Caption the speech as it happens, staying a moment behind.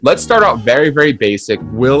Let's start out very, very basic.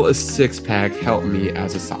 Will a six-pack help me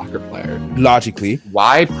as a soccer player? Logically,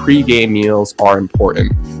 Why pre-game meals are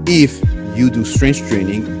important? if you do strength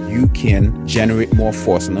training, you can generate more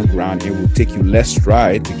force on the ground. It will take you less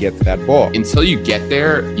stride to get to that ball. Until you get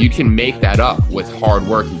there, you can make that up with hard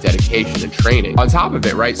work and dedication and training. On top of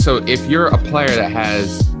it, right? So if you're a player that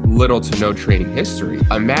has little to no training history,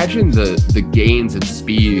 imagine the gains of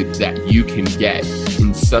speed that you can get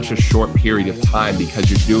in such a short period of time because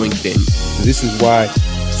you're doing things. This is why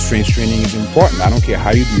strength training is important. I don't care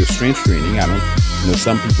how you do your strength training.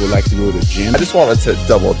 Some people like to go to the gym. I just wanted to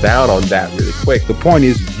double down on that really quick. The point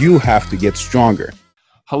is you have to get stronger.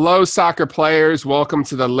 Hello, soccer players. Welcome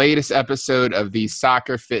to the latest episode of the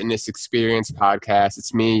Soccer Fitness Experience podcast.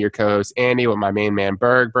 It's me, your co-host, Andy, with my main man,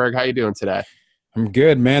 Berg. Berg, how you doing today? I'm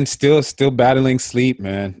good, man. Still battling sleep,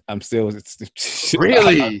 man.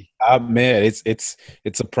 Really? Man, it's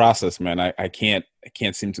a process, man. I can't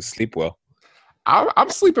seem to sleep well. I'm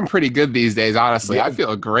sleeping pretty good these days, honestly. Yeah. I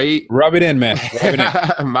feel great. Rub it in, man. Rub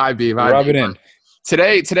it in. Might be. Rub it in.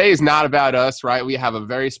 Today is not about us, right? We have a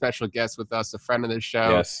very special guest with us, a friend of the show,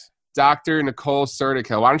 Yes. Dr. Nicole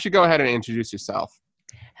Sertica. Why don't you go ahead and introduce yourself?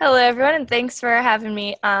 Hello, everyone, and thanks for having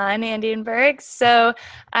me on, Andy and Berg. So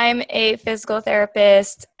I'm a physical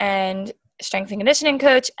therapist and strength and conditioning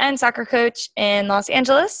coach and soccer coach in Los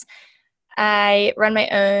Angeles. I run my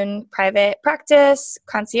own private practice,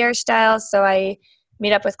 concierge style, so I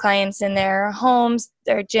meet up with clients in their homes,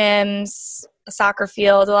 their gyms, a soccer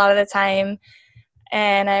field a lot of the time,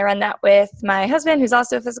 and I run that with my husband, who's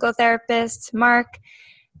also a physical therapist, Mark,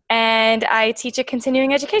 and I teach a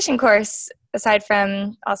continuing education course, aside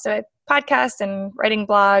from also a podcast and writing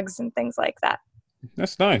blogs and things like that.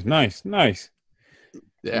 That's nice.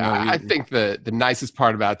 Yeah, I think the nicest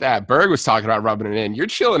part about that, Berg was talking about rubbing it in. You're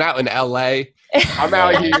chilling out in LA. I'm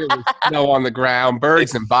out here with snow on the ground.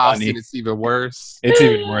 Berg's in Boston. Funny. It's even worse. It's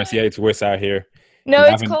even worse. Yeah, it's worse out here. No,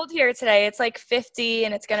 it's cold here today. It's like 50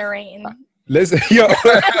 and it's going to rain. Listen, yo.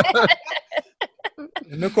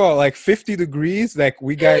 Nicole, like 50 degrees, like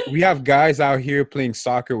we have guys out here playing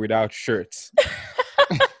soccer without shirts.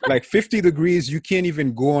 Like 50 degrees, you can't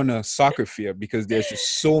even go on a soccer field because there's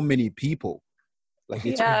just so many people. Like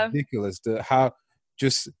it's ridiculous how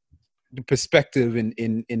just the perspective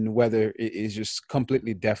in weather is just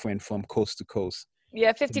completely different from coast to coast.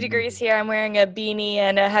 Yeah, 50 degrees here. I'm wearing a beanie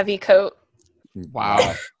and a heavy coat.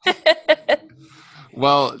 Wow.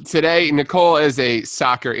 Well, today, Nicole is a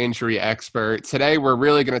soccer injury expert. Today, we're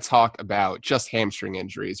really going to talk about just hamstring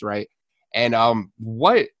injuries, right? And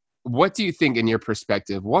what do you think, in your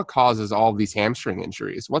perspective, what causes all of these hamstring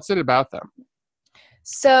injuries? What's it about them?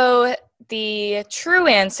 So the true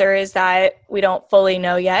answer is that we don't fully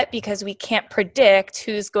know yet because we can't predict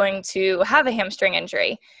who's going to have a hamstring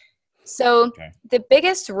injury. So The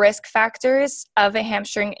biggest risk factors of a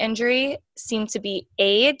hamstring injury seem to be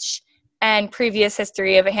age and previous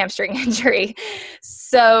history of a hamstring injury.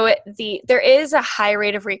 So there is a high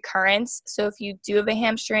rate of recurrence. So if you do have a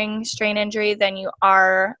hamstring strain injury, then you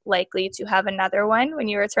are likely to have another one when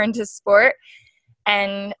you return to sport.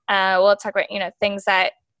 And we'll talk about, things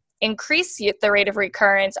that increase the rate of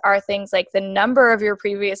recurrence are things like the number of your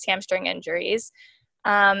previous hamstring injuries.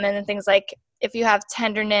 And then things like if you have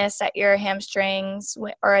tenderness at your hamstrings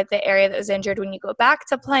or at the area that was injured when you go back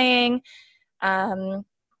to playing.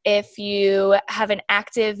 If you have an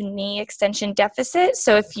active knee extension deficit,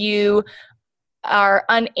 so if you are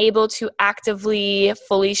unable to actively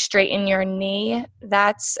fully straighten your knee,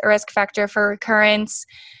 that's a risk factor for recurrence.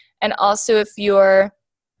 And also if your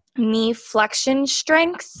knee flexion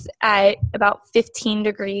strength at about 15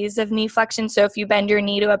 degrees of knee flexion, so if you bend your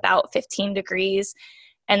knee to about 15 degrees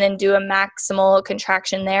and then do a maximal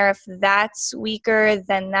contraction there, if that's weaker,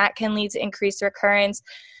 then that can lead to increased recurrence.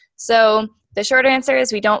 So the short answer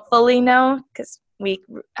is we don't fully know because we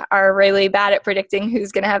are really bad at predicting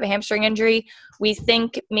who's going to have a hamstring injury. We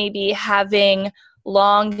think maybe having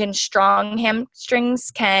long and strong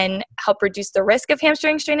hamstrings can help reduce the risk of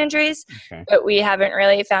hamstring strain injuries, but we haven't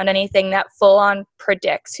really found anything that full-on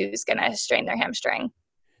predicts who's going to strain their hamstring.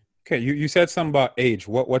 Okay, you said something about age.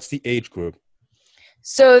 What's the age group?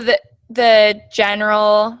 So the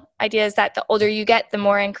general idea is that the older you get, the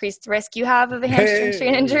more increased risk you have of a hamstring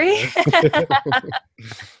strain injury.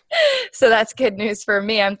 So that's good news for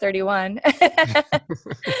me. I'm 31.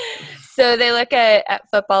 So they look at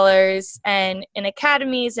footballers and in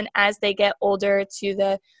academies, and as they get older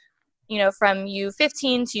to from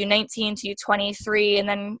U15 to U19 to U23, and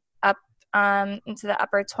then up into the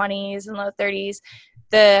upper 20s and low 30s,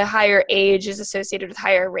 the higher age is associated with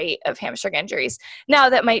higher rate of hamstring injuries. Now,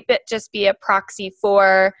 that might just be a proxy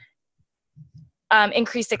for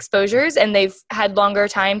increased exposures and they've had longer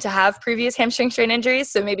time to have previous hamstring strain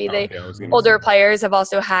injuries. So maybe older players have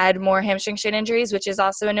also had more hamstring strain injuries, which is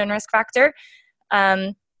also a known risk factor.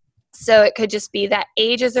 So it could just be that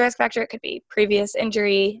age is the risk factor. It could be previous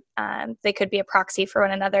injury. They could be a proxy for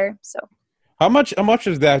one another. So how much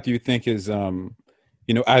of that do you think is,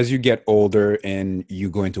 as you get older and you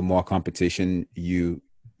go into more competition, you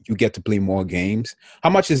get to play more games? How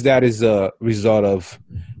much is that is a result of,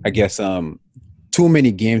 I guess, too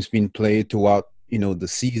many games being played throughout, the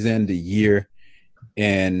season, the year,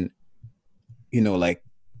 and, like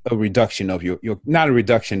a reduction of your not a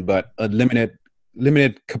reduction, but a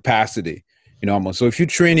limited capacity, almost. So if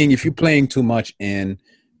you're playing too much and,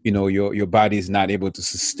 your body is not able to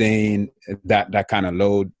sustain that kind of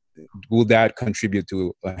load, will that contribute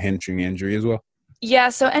to a hamstring injury as well? Yeah,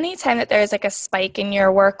 so anytime that there's like a spike in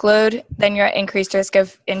your workload, then you're at increased risk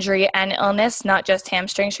of injury and illness, not just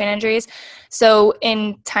hamstring strain injuries. So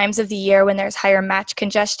in times of the year when there's higher match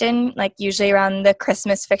congestion, like usually around the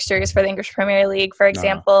Christmas fixtures for the English Premier League, for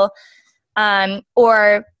example,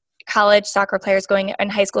 or college soccer players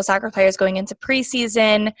and high school soccer players going into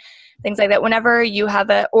preseason, things like that. Whenever you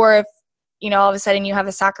have or if, all of a sudden you have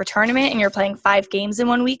a soccer tournament and you're playing 5 games in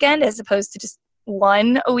one weekend as opposed to just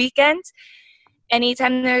one a weekend,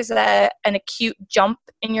 anytime there's an acute jump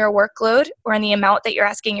in your workload or in the amount that you're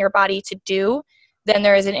asking your body to do, then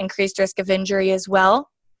there is an increased risk of injury as well.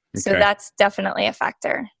 Okay. So that's definitely a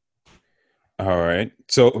factor. All right.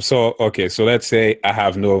 So let's say I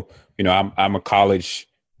have no, I'm a college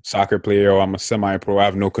soccer player or I'm a semi-pro. I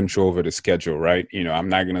have no control over the schedule, right? I'm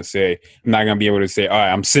not going to be able to say, all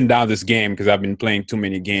right, I'm sitting down this game because I've been playing too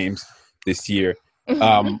many games this year.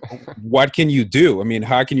 What can you do? I mean,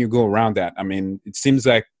 how can you go around that? I mean, it seems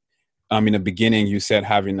like in the beginning you said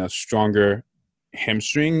having a stronger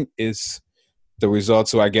hamstring is the result.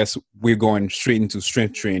 So I guess we're going straight into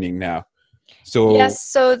strength training now. So yes.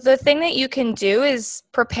 So the thing that you can do is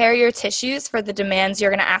prepare your tissues for the demands you're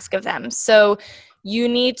going to ask of them. So you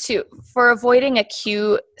need to, for avoiding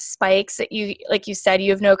acute spikes that like you said,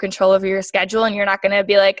 you have no control over your schedule and you're not going to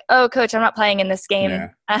be like, oh, coach, I'm not playing in this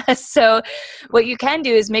game. Yeah. So what you can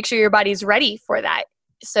do is make sure your body's ready for that.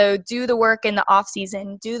 So do the work in the off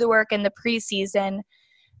season, do the work in the preseason.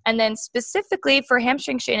 And then specifically for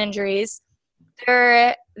hamstring strain injuries,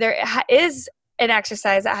 there is an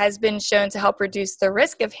exercise that has been shown to help reduce the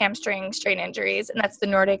risk of hamstring strain injuries, and that's the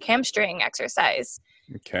Nordic hamstring exercise.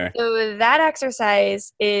 Okay. So that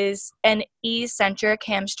exercise is an eccentric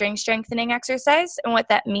hamstring strengthening exercise. And what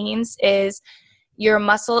that means is your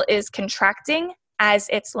muscle is contracting as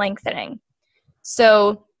it's lengthening.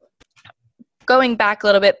 So going back a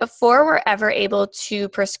little bit, before we're ever able to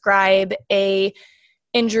prescribe a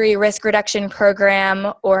injury risk reduction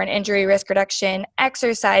program or an injury risk reduction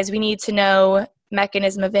exercise, we need to know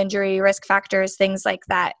mechanism of injury, risk factors, things like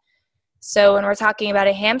that. So when we're talking about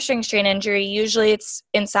a hamstring strain injury, usually it's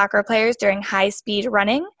in soccer players during high-speed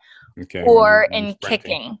running or in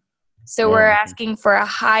kicking. So we're asking for a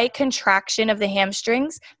high contraction of the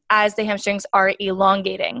hamstrings as the hamstrings are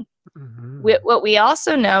elongating. Mm-hmm. What we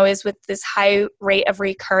also know is with this high rate of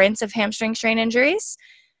recurrence of hamstring strain injuries,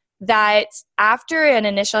 that after an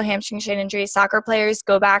initial hamstring strain injury, soccer players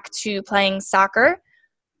go back to playing soccer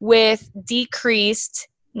with decreased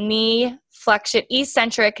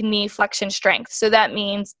eccentric knee flexion strength. So that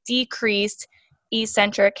means decreased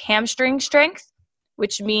eccentric hamstring strength,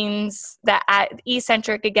 which means that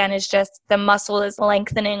eccentric, again, is just the muscle is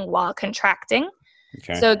lengthening while contracting.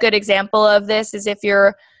 Okay. So a good example of this is if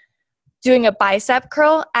you're doing a bicep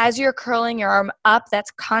curl, as you're curling your arm up,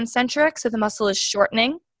 that's concentric, so the muscle is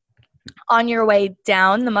shortening. On your way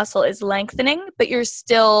down, the muscle is lengthening, but you're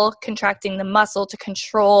still contracting the muscle to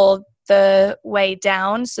control the way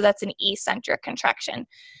down, so that's an eccentric contraction.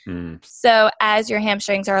 So as your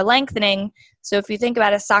hamstrings are lengthening, so if you think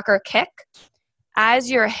about a soccer kick, as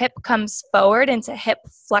your hip comes forward into hip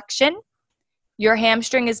flexion, your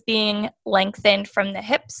hamstring is being lengthened from the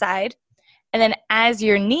hip side, and then as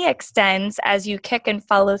your knee extends, as you kick and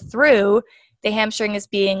follow through, the hamstring is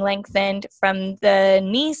being lengthened from the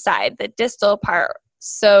knee side, the distal part.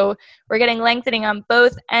 So we're getting lengthening on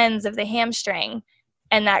both ends of the hamstring.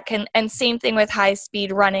 And same thing with high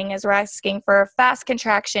speed running, as we're asking for a fast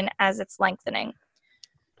contraction as it's lengthening.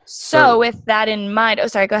 So with that in mind,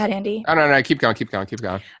 sorry, go ahead, Andy. Oh, no, keep going.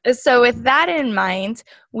 So with that in mind,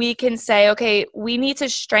 we can say, okay, we need to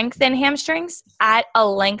strengthen hamstrings at a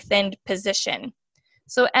lengthened position.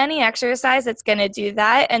 So any exercise that's going to do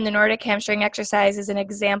that, and the Nordic hamstring exercise is an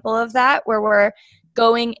example of that, where we're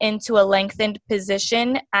going into a lengthened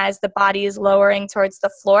position as the body is lowering towards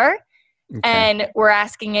the floor. Okay. And we're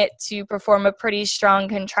asking it to perform a pretty strong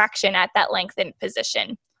contraction at that lengthened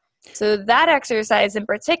position. So that exercise in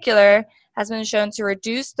particular has been shown to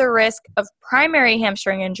reduce the risk of primary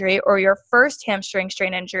hamstring injury or your first hamstring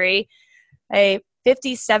strain injury by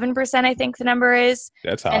 57%, I think the number is.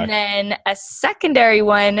 That's high. And then a secondary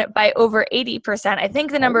one by over 80%. I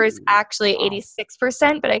think the number is actually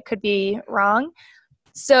 86%, but I could be wrong.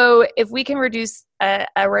 So if we can reduce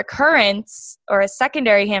a recurrence or a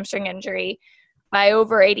secondary hamstring injury by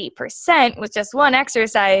over 80% with just one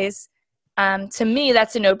exercise, to me,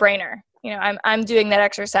 that's a no-brainer. You know, I'm doing that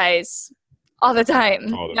exercise all the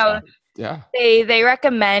time. Yeah. They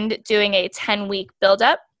recommend doing a 10-week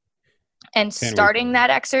buildup and starting that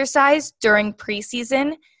exercise during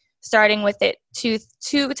preseason, starting with it two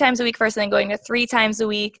times a week first, and then going to 3 times a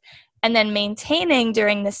week, and then maintaining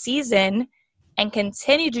during the season and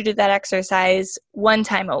continue to do that exercise 1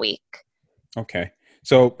 time a week. Okay.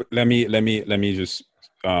 So let me just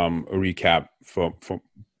recap for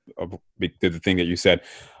the thing that you said.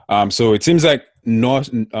 So it seems like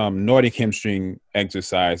Nordic hamstring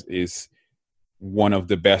exercise is one of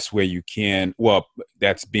the best way you can. Well,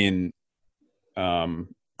 that's been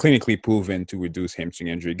clinically proven to reduce hamstring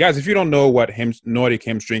injury. Guys, if you don't know what Nordic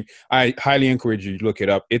hamstring, I highly encourage you to look it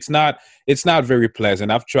up. It's not very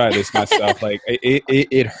pleasant. I've tried this myself. Like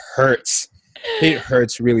it hurts. It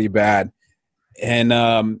hurts really bad.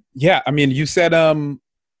 And yeah, I mean, you said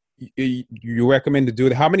you recommend to do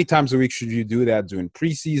it. How many times a week should you do that during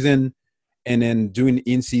preseason? And then doing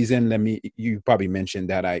in season, you probably mentioned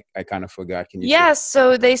that. I kind of forgot. Can you? Yeah,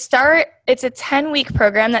 so it's a 10-week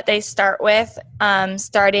program that they start with,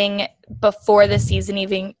 starting before the season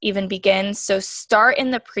even begins. So start in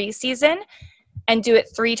the preseason and do it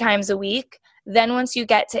 3 times a week. Then once you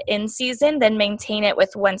get to in season, then maintain it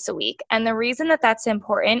with once a week. And the reason that that's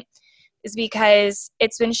important is because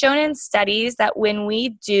it's been shown in studies that when we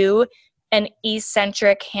do an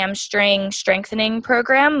eccentric hamstring strengthening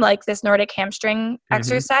program like this Nordic hamstring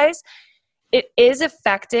exercise, it is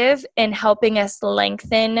effective in helping us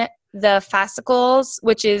lengthen the fascicles,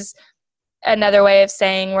 which is another way of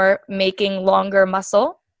saying we're making longer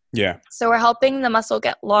muscle. Yeah. So we're helping the muscle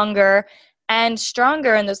get longer and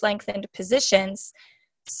stronger in those lengthened positions.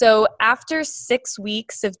 So after 6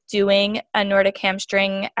 weeks of doing a Nordic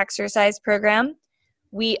hamstring exercise program,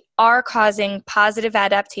 we are causing positive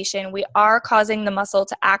adaptation. We are causing the muscle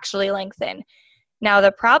to actually lengthen. Now,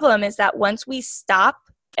 the problem is that once we stop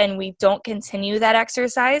and we don't continue that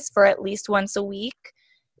exercise for at least once a week,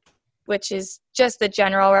 which is just the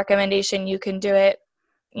general recommendation, you can do it,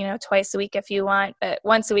 twice a week if you want, but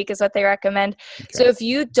once a week is what they recommend. Okay. So if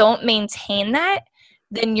you don't maintain that,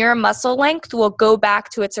 then your muscle length will go back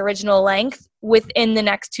to its original length within the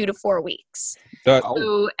next 2 to 4 weeks.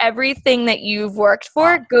 So everything that you've worked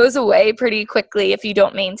for goes away pretty quickly if you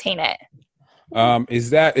don't maintain it. Is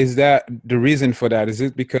that the reason for that? Is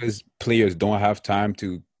it because players don't have time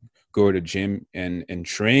to go to the gym and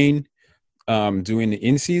train during the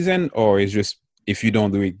in season, or is just if you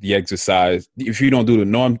don't do the exercise, if you don't do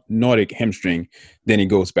the Nordic hamstring, then it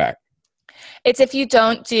goes back? It's if you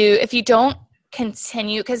don't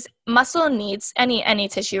continue, because muscle needs any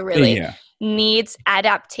tissue really needs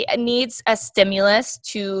a stimulus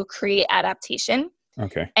to create adaptation.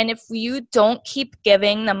 Okay. And if you don't keep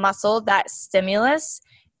giving the muscle that stimulus,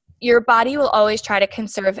 your body will always try to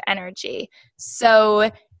conserve energy. So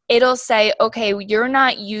it'll say, okay, you're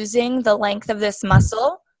not using the length of this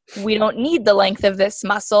muscle. We don't need the length of this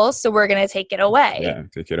muscle, so we're going to take it away. Yeah,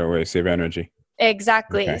 take it away, save energy.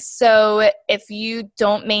 Exactly. Okay. So if you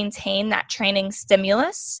don't maintain that training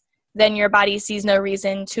stimulus, then your body sees no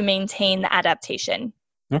reason to maintain the adaptation.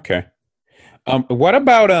 Okay. What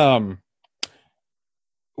about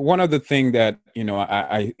one of the things that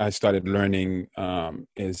I started learning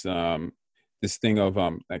is this thing of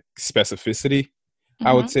like specificity. Mm-hmm.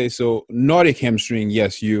 I would say so. Nordic hamstring,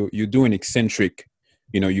 yes, you're doing eccentric.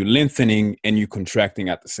 You're lengthening and you're contracting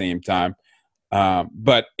at the same time.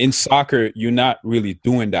 But in soccer, you're not really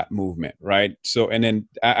doing that movement, right? So, and then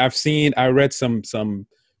I read some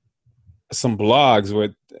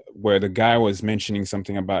blogs where the guy was mentioning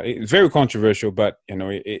something about it. It's very controversial, but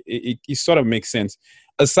it sort of makes sense.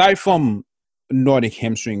 Aside from Nordic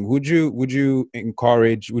hamstring, would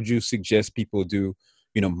you suggest people do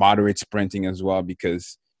moderate sprinting as well?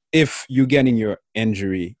 Because if you're getting your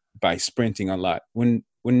injury by sprinting a lot, wouldn't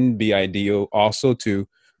it be ideal also to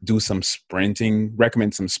do some sprinting,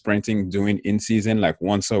 recommend some sprinting doing in season, like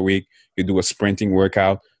once a week, you do a sprinting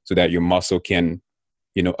workout so that your muscle can,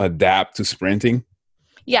 adapt to sprinting?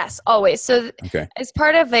 Yes, always. So as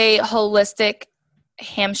part of a holistic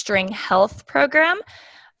hamstring health program,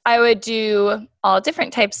 I would do all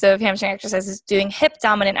different types of hamstring exercises, doing hip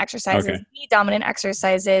dominant exercises, knee dominant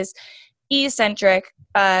exercises, eccentric,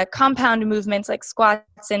 compound movements like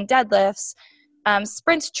squats and deadlifts,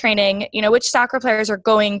 sprint training, which soccer players are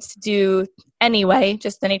going to do anyway,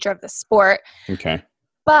 just the nature of the sport. Okay.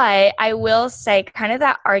 But I will say kind of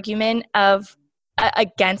that argument of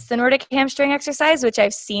against the Nordic hamstring exercise, which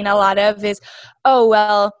I've seen a lot of, is, oh,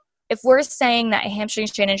 well, if we're saying that a hamstring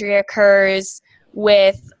strain injury occurs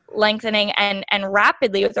with lengthening and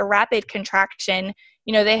rapidly, with a rapid contraction,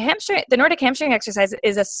 the Nordic hamstring exercise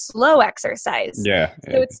is a slow exercise. Yeah.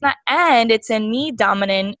 So it's not, and it's a knee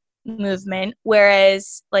dominant movement,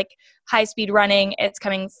 whereas like high speed running, it's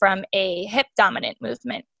coming from a hip dominant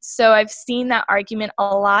movement. So I've seen that argument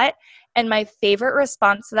a lot. And my favorite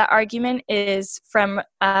response to that argument is from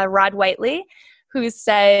Rod Whiteley, who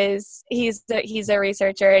says, he's a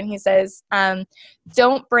researcher, and he says,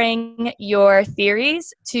 don't bring your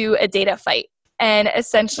theories to a data fight. And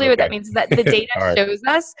essentially what that means is that the data shows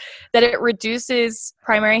us that it reduces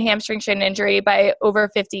primary hamstring strain injury by over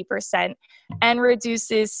 50% and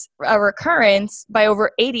reduces a recurrence by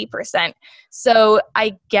over 80%. So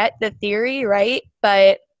I get the theory, right?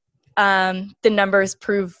 But the numbers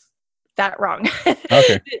prove that wrong.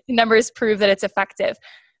 Okay. The numbers prove that it's effective.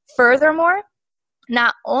 Furthermore,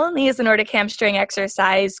 not only is the Nordic hamstring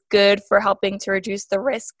exercise good for helping to reduce the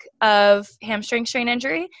risk of hamstring strain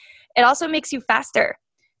injury, it also makes you faster.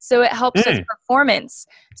 So it helps with performance.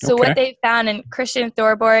 So what they found, and Christian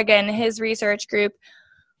Thorborg and his research group,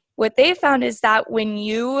 what they found is that when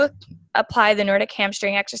you apply the Nordic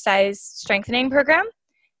hamstring exercise strengthening program,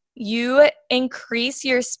 you increase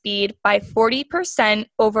your speed by 40%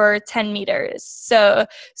 over 10 meters. So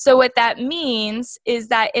what that means is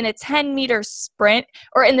that in a 10-meter sprint,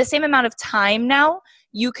 or in the same amount of time now,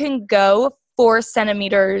 you can go 4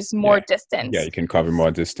 centimeters more distance. Yeah, you can cover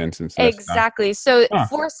more distance and stuff. Exactly. So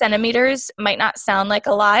 4 centimeters might not sound like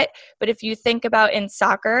a lot, but if you think about in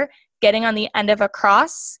soccer, getting on the end of a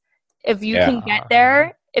cross, if you can get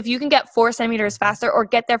there, if you can get 4 centimeters faster or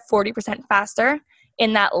get there 40% faster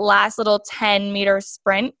in that last little 10-meter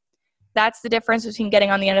sprint, that's the difference between getting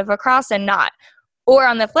on the end of a cross and not. Or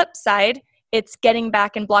on the flip side, it's getting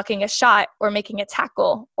back and blocking a shot or making a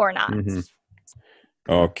tackle or not. Mm-hmm.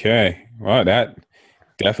 Okay. Well, that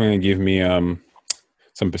definitely give me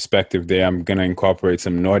some perspective there. I'm going to incorporate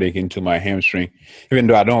some Nordic into my hamstring, even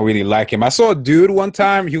though I don't really like him. I saw a dude one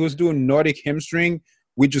time, he was doing Nordic hamstring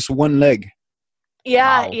with just one leg.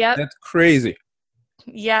 Yeah, wow. yep. That's crazy.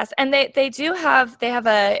 Yes, and they have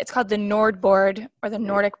it's called the Nord board or the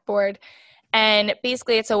Nordic board. And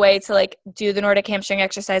basically it's a way to like do the Nordic hamstring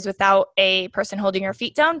exercise without a person holding your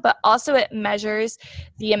feet down, but also it measures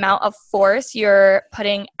the amount of force you're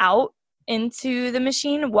putting out into the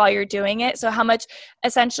machine while you're doing it. So how much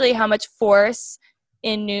force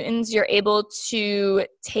in newtons you're able to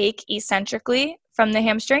take eccentrically from the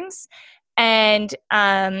hamstrings. And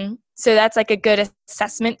so that's like a good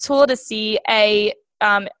assessment tool to see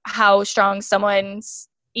how strong someone's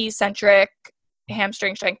eccentric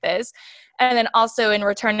hamstring strength is. And then also in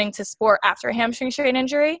returning to sport after a hamstring strain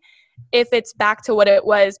injury, if it's back to what it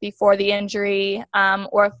was before the injury,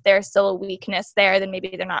 or if there's still a weakness there, then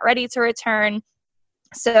maybe they're not ready to return.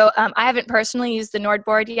 So I haven't personally used the Nord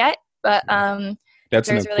board yet, but that's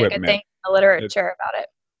there's really good things in the literature about it.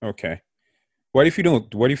 Okay. What if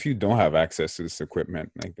you don't have access to this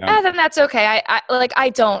equipment? Like that? Then that's okay. I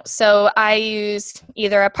don't. So I use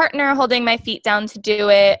either a partner holding my feet down to do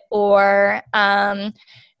it, or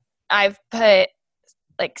I've put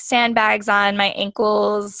like sandbags on my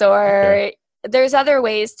ankles, or there's other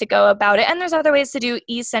ways to go about it. And there's other ways to do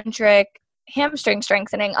eccentric hamstring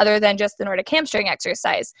strengthening other than just the Nordic hamstring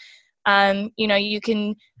exercise. You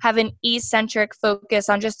can have an eccentric focus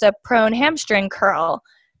on just a prone hamstring curl.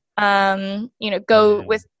 Go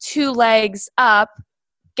with 2 legs up,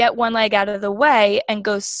 get 1 leg out of the way, and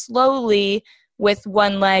go slowly with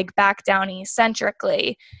 1 leg back down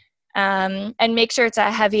eccentrically. And make sure it's a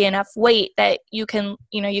heavy enough weight that you can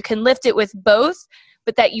lift it with both,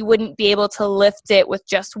 but that you wouldn't be able to lift it with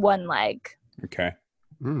just 1 leg. Okay.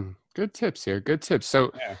 Good tips here. Good tips.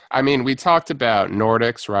 So, I mean, we talked about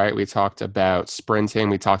Nordics, right? We talked about sprinting.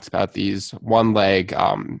 We talked about these 1 leg,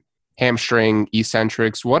 hamstring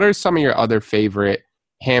eccentrics. What are some of your other favorite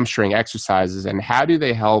hamstring exercises, and how do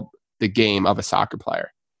they help the game of a soccer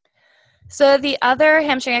player? So the other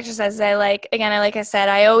hamstring exercises like I said,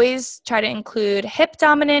 I always try to include hip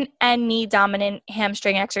dominant and knee dominant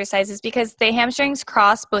hamstring exercises because the hamstrings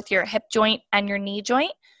cross both your hip joint and your knee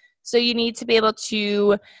joint. So you need to be able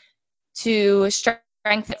to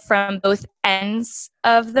strengthen from both ends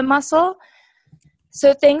of the muscle.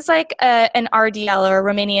 So things like an RDL or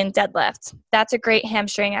Romanian deadlift, that's a great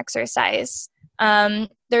hamstring exercise.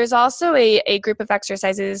 There's also a group of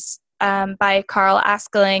exercises by Carl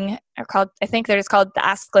Askling, I think they're just called the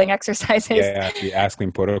Askling exercises. Yeah, the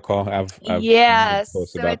Askling protocol. I've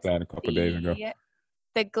posted about that a couple of days ago.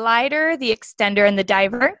 The glider, the extender, and the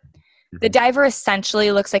diver. The diver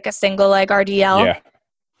essentially looks like a single leg RDL.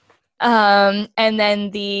 Yeah. And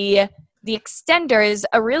then the extender is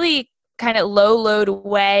a really kind of low load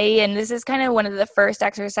way, and this is kind of one of the first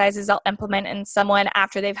exercises I'll implement in someone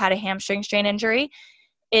after they've had a hamstring strain injury,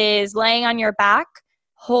 is laying on your back,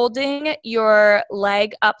 holding your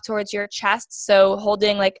leg up towards your chest, so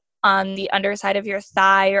holding like on the underside of your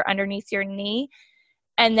thigh or underneath your knee,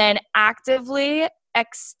 and then actively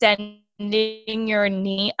extending your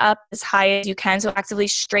knee up as high as you can, so actively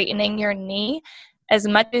straightening your knee as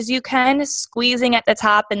much as you can, squeezing at the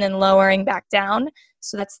top and then lowering back down.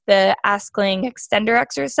 So that's the Askling extender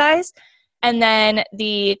exercise. And then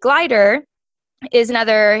the glider is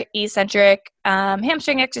another eccentric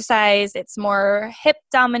hamstring exercise. It's more hip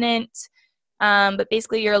dominant, but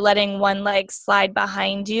basically you're letting one leg slide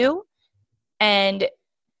behind you. And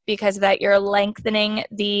because of that, you're lengthening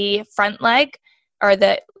the front leg, or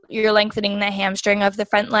you're lengthening the hamstring of the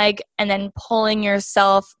front leg and then pulling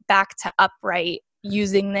yourself back to upright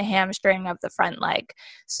using the hamstring of the front leg.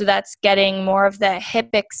 So that's getting more of the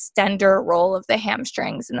hip extender role of the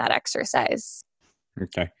hamstrings in that exercise.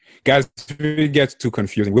 Okay. Guys, if it gets too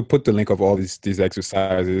confusing, we'll put the link of all these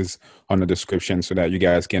exercises on the description so that you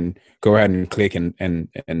guys can go ahead and click and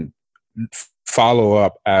follow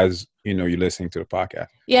up as you're listening to the podcast.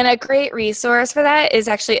 Yeah, and a great resource for that is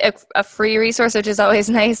actually a free resource, which is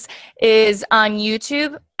always nice, is on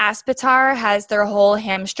YouTube. Aspetar has their whole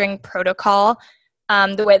hamstring protocol.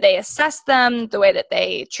 The way they assess them, the way that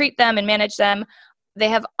they treat them and manage them. They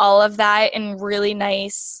have all of that in really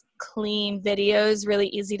nice, clean videos, really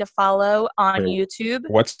easy to follow on YouTube.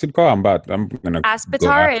 What's it called? I'm gonna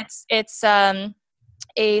Aspetar. It's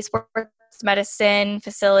a sports medicine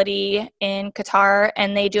facility in Qatar,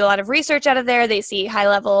 and they do a lot of research out of there. They see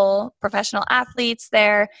high-level professional athletes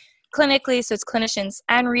there clinically, so it's clinicians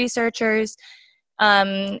and researchers.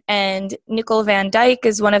 And Nicole Van Dyke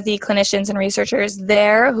is one of the clinicians and researchers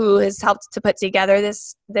there who has helped to put together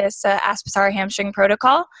this Aspetar hamstring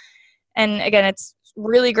protocol. And again, it's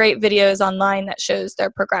really great videos online that shows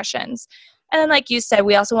their progressions. And then, like you said,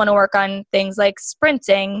 we also want to work on things like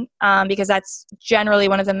sprinting, because that's generally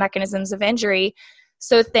one of the mechanisms of injury.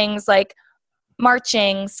 So things like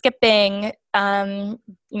marching, skipping, the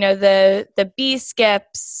B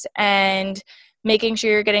skips, and making sure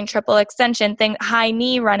you're getting triple extension, high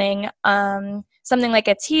knee running, something like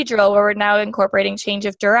a T drill where we're now incorporating change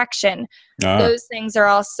of direction. Those things are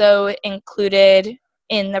also included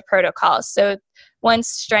in the protocol. So once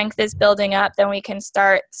strength is building up, then we can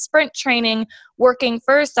start sprint training, working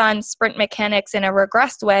first on sprint mechanics in a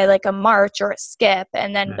regressed way, like a march or a skip,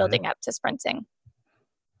 and then building up to sprinting.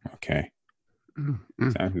 Okay.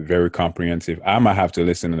 Sounds very comprehensive. I might have to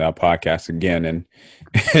listen to that podcast again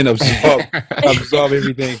and absorb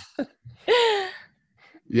everything.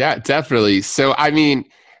 Yeah, definitely. So, I mean,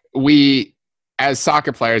 we, as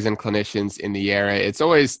soccer players and clinicians in the era, it's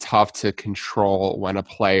always tough to control when a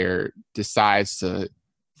player decides to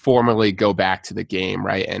formally go back to the game,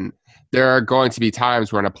 right? And there are going to be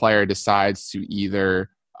times when a player decides to either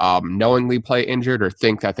knowingly play injured or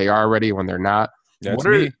think that they are ready when they're not. That's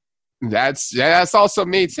me. That's also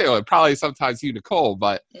me too, and probably sometimes you, Nicole.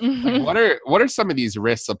 But what are some of these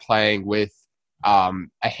risks of playing with a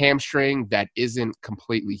hamstring that isn't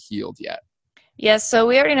completely healed yet? Yes, so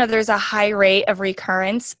we already know there's a high rate of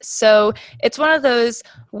recurrence. So it's one of those,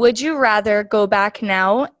 would you rather go back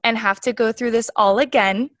now and have to go through this all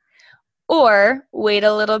again, or wait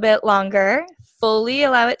a little bit longer, fully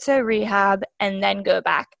allow it to rehab, and then go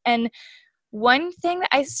back? And one thing that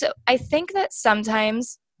I think that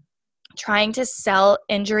sometimes trying to sell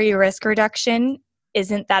injury risk reduction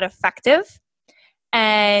isn't that effective,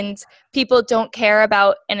 and people don't care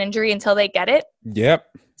about an injury until they get it. Yep.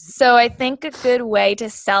 So I think a good way to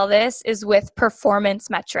sell this is with performance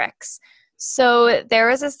metrics. So there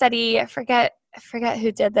was a study, I forget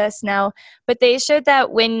who did this now, but they showed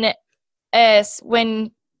that when athletes,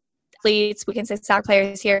 we can say soccer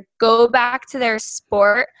players here, go back to their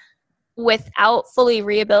sport without fully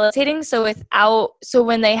rehabilitating, so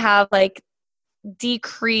when they have like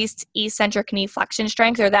decreased eccentric knee flexion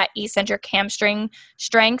strength, or that eccentric hamstring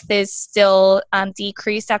strength is still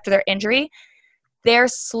decreased after their injury, they're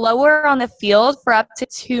slower on the field for up to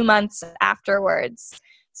 2 months afterwards.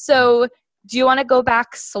 So do you want to go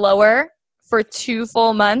back slower for 2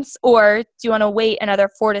 full months, or do you want to wait another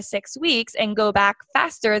 4 to 6 weeks and go back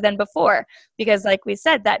faster than before? Because like we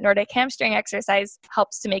said, that Nordic hamstring exercise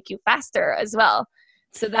helps to make you faster as well.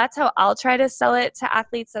 So that's how I'll try to sell it to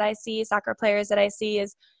athletes that I see, soccer players that I see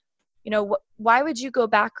is, why would you go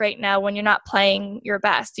back right now when you're not playing your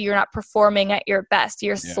best? You're not performing at your best.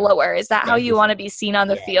 You're slower. Is that how you want to be seen on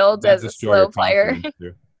the field as a slow player?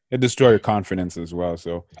 It destroys your confidence as well.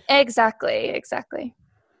 So Exactly.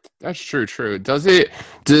 That's true. Does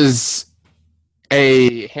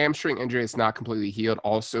a hamstring injury that's not completely healed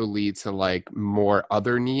also lead to like more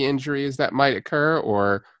other knee injuries that might occur,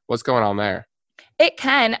 or what's going on there? It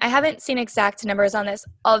can. I haven't seen exact numbers on this,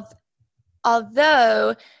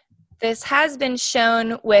 although this has been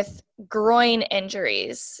shown with groin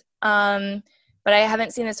injuries, but I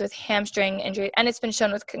haven't seen this with hamstring injuries, and it's been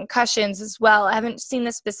shown with concussions as well. I haven't seen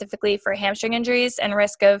this specifically for hamstring injuries and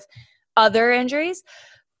risk of other injuries,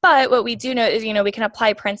 but what we do know is, we can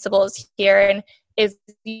apply principles here, and if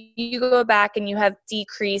you go back and you have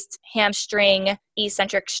decreased hamstring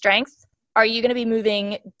eccentric strength, are you going to be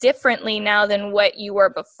moving differently now than what you were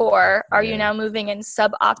before? Are you now moving in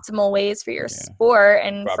suboptimal ways for your sport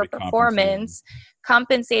and probably for performance,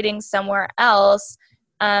 compensating somewhere else?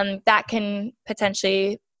 That can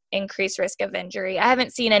potentially increase risk of injury. I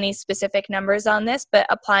haven't seen any specific numbers on this, but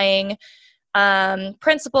applying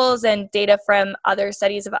principles and data from other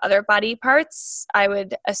studies of other body parts, I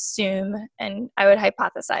would assume and I would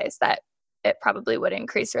hypothesize that it probably would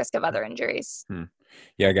increase risk of other injuries.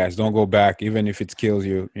 Yeah, guys, don't go back. Even if it kills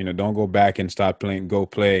you, don't go back and start playing. Go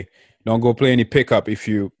play. Don't go play any pickup if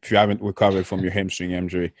you haven't recovered from your hamstring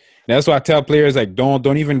injury. And that's why I tell players, like,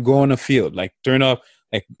 don't even go on the field. Like, turn off,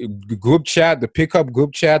 like, group chat, the pickup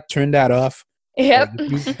group chat, turn that off. Yep.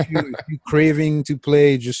 If you're craving to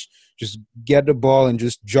play, just get the ball and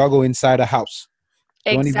just juggle inside the house.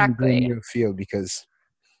 Don't even go in your field because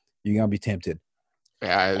you're going to be tempted.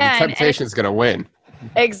 Yeah, the temptation is going to win.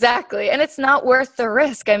 Exactly. And it's not worth the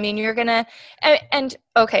risk. I mean, you're going to, and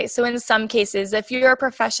okay, so in some cases, if you're a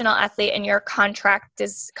professional athlete and your contract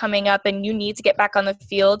is coming up and you need to get back on the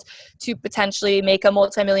field to potentially make a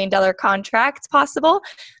multi-million-dollar contract possible,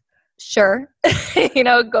 sure,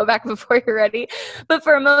 go back before you're ready. But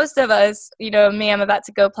for most of us, me, I'm about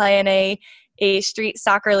to go play in a street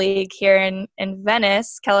soccer league here in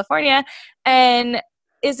Venice, California. And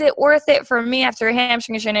is it worth it for me after a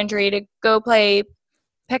hamstring injury to go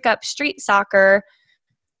pick up street soccer?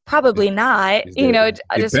 Probably not. Just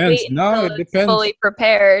wait until it's fully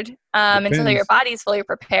prepared, until your body's fully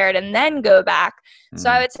prepared, and then go back.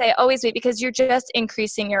 So I would say always wait, because you're just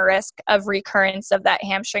increasing your risk of recurrence of that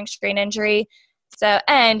hamstring strain injury. So,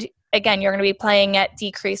 and again, you're going to be playing at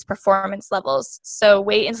decreased performance levels. So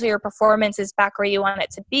wait until your performance is back where you want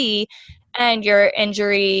it to be, and your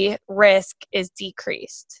injury risk is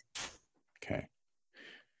decreased. Okay.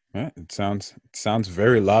 Yeah, it sounds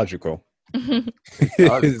very logical. It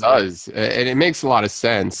does. And it makes a lot of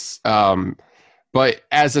sense. But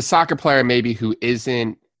as a soccer player, maybe who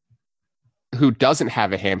doesn't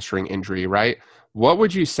have a hamstring injury, right? What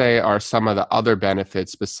would you say are some of the other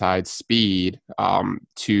benefits besides speed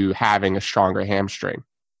to having a stronger hamstring?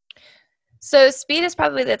 So speed is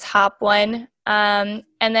probably the top one. And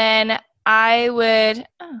then I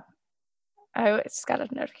just got a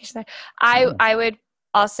notification there. I would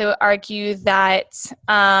also argue that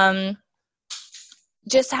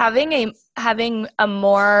just having a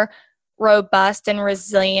more robust and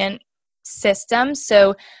resilient system,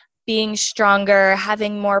 so being stronger,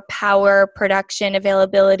 having more power, production,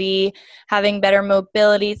 availability, having better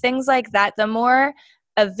mobility, things like that, the more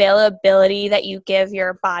availability that you give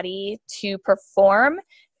your body to perform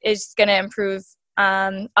is going to improve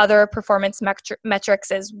other performance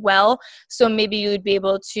metrics as well. So maybe you would be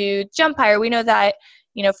able to jump higher. We know that,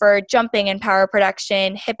 for jumping and power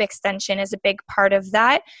production, hip extension is a big part of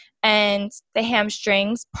that. And the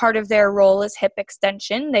hamstrings, part of their role is hip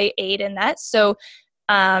extension. They aid in that. So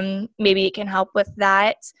maybe it can help with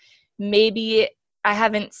that. Maybe, I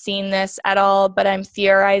haven't seen this at all, but I'm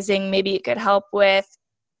theorizing maybe it could help with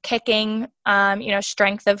kicking,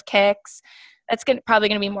 strength of kicks. That's probably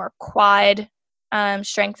going to be more quad.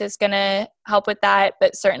 Strength is going to help with that,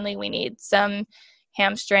 but certainly we need some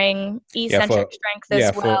hamstring eccentric strength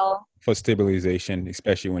as well. For stabilization,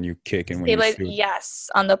 especially when you kick and when you shoot. Yes,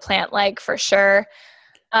 on the plant leg for sure.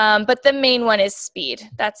 But the main one is speed.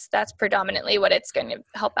 That's predominantly what it's going to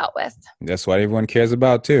help out with. That's what everyone cares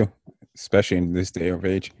about too, especially in this day of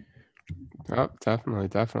age. Oh,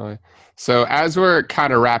 definitely. So as we're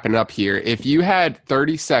kind of wrapping up here, if you had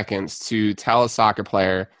 30 seconds to tell a soccer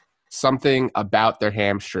player something about their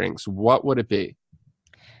hamstrings, what would it be?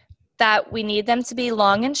 that we need them to be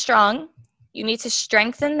long and strong. You need to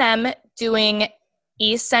strengthen them doing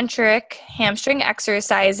eccentric hamstring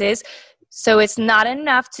exercises. So it's not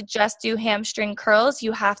enough to just do hamstring curls.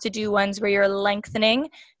 You have to do ones where you're lengthening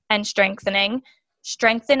and strengthening.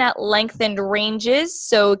 Strengthen at lengthened ranges.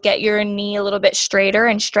 So get your knee a little bit straighter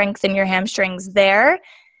and strengthen your hamstrings there,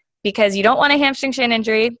 because you don't want a hamstring strain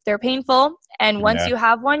injury. They're painful. And once you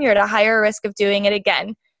have one, you're at a higher risk of doing it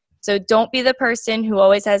again. So don't be the person who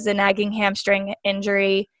always has a nagging hamstring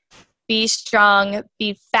injury. Be strong,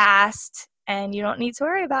 be fast, and you don't need to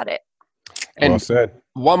worry about it. And well said.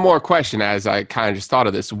 One more question, as I kind of just thought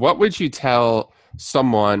of this. What would you tell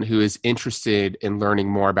someone who is interested in learning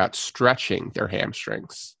more about stretching their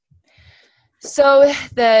hamstrings? So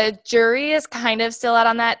the jury is kind of still out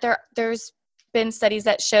on that. There's been studies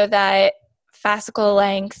that show that fascicle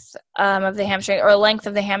length of the hamstring, or length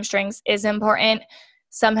of the hamstrings, is important.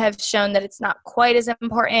 Some have shown that it's not quite as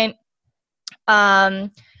important. I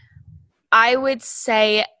would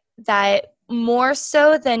say that more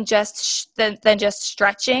so than just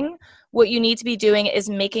stretching, what you need to be doing is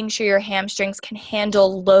making sure your hamstrings can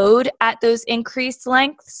handle load at those increased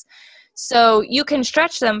lengths. So you can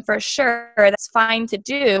stretch them for sure. That's fine to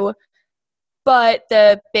do. But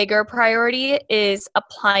the bigger priority is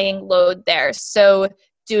applying load there. So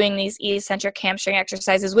doing these eccentric hamstring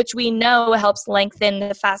exercises, which we know helps lengthen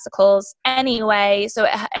the fascicles anyway. So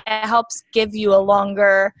it helps give you a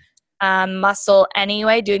longer muscle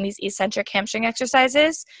anyway, doing these eccentric hamstring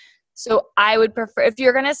exercises. So I would prefer, if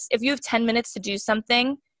you have 10 minutes to do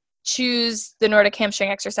something, choose the Nordic hamstring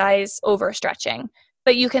exercise over stretching.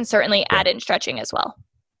 But you can certainly add in stretching as well.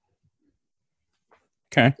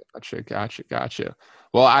 Okay. Gotcha.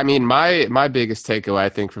 Well, I mean, my biggest takeaway, I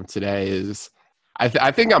think, from today is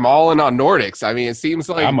I think I'm all in on Nordics. I mean, it seems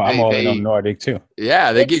like I'm all in on Nordic too.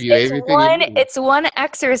 Yeah, they give you everything. It's one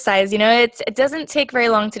exercise. It doesn't take very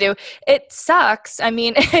long to do. It sucks. I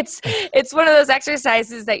mean, it's one of those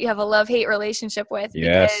exercises that you have a love-hate relationship with.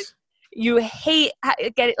 Yes. Because you hate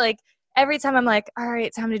get it. Like every time I'm like, all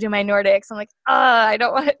right, time to do my Nordics. I'm like, I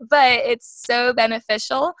don't want it, but it's so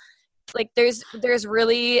beneficial. Like there's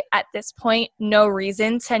really at this point no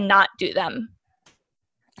reason to not do them.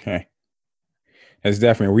 Okay. It's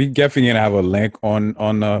definitely. We definitely gonna have a link on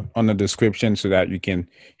the description so that you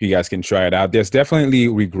guys can try it out. There's definitely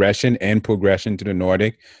regression and progression to the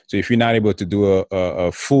Nordic. So if you're not able to do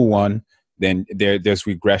a full one, then there's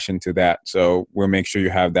regression to that. So we'll make sure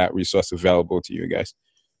you have that resource available to you guys.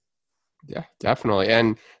 Yeah, definitely.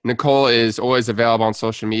 And Nicole is always available on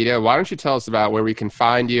social media. Why don't you tell us about where we can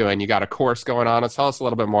find you? And you got a course going on. Tell us a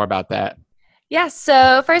little bit more about that. Yeah,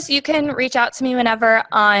 so first you can reach out to me whenever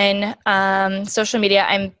on social media.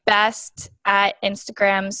 I'm best at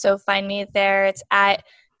Instagram, so find me there. It's at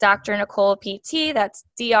Dr. Nicole PT. That's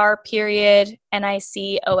Dr.NICOLEPT.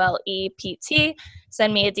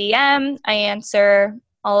 Send me a DM. I answer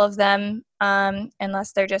all of them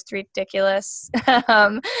unless they're just ridiculous.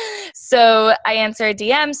 So I answer a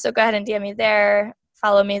DM, so go ahead and DM me there.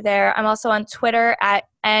 Follow me there. I'm also on Twitter at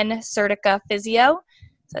nsurdicaphysio.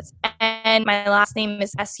 So that's N. My last name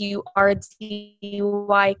is SURDYKA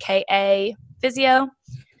Physio.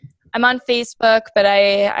 I'm on Facebook, but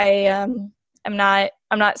I'm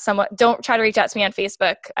not somewhat. Don't try to reach out to me on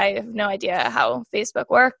Facebook. I have no idea how Facebook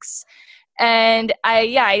works. And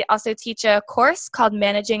I also teach a course called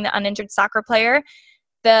Managing the Uninjured Soccer Player.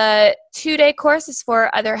 The 2-day course is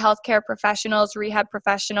for other healthcare professionals, rehab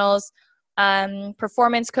professionals,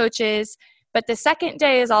 performance coaches. But the second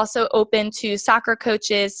day is also open to soccer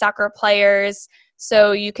coaches, soccer players.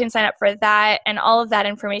 So you can sign up for that. And all of that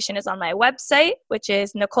information is on my website, which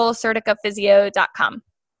is NicoleSurdicaPhysio.com.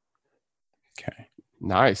 Okay.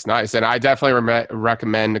 Nice. And I definitely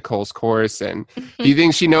recommend Nicole's course. And do you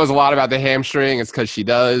think she knows a lot about the hamstring? It's because she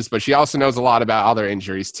does, but she also knows a lot about other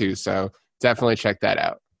injuries too. So definitely check that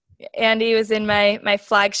out. Andy was in my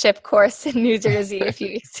flagship course in New Jersey a few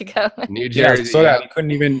weeks ago. New Jersey. So that he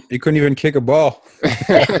couldn't even kick a ball.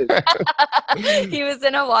 He was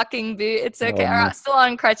in a walking boot. It's okay. Still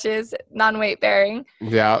on crutches, non-weight bearing.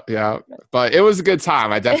 Yeah. But it was a good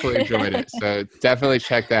time. I definitely enjoyed it. So definitely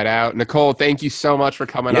check that out. Nicole, thank you so much for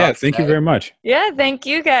coming on. Yeah, thank you very much. Yeah, thank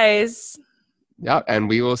you guys. Yeah, and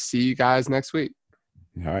we will see you guys next week.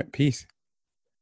 All right, peace.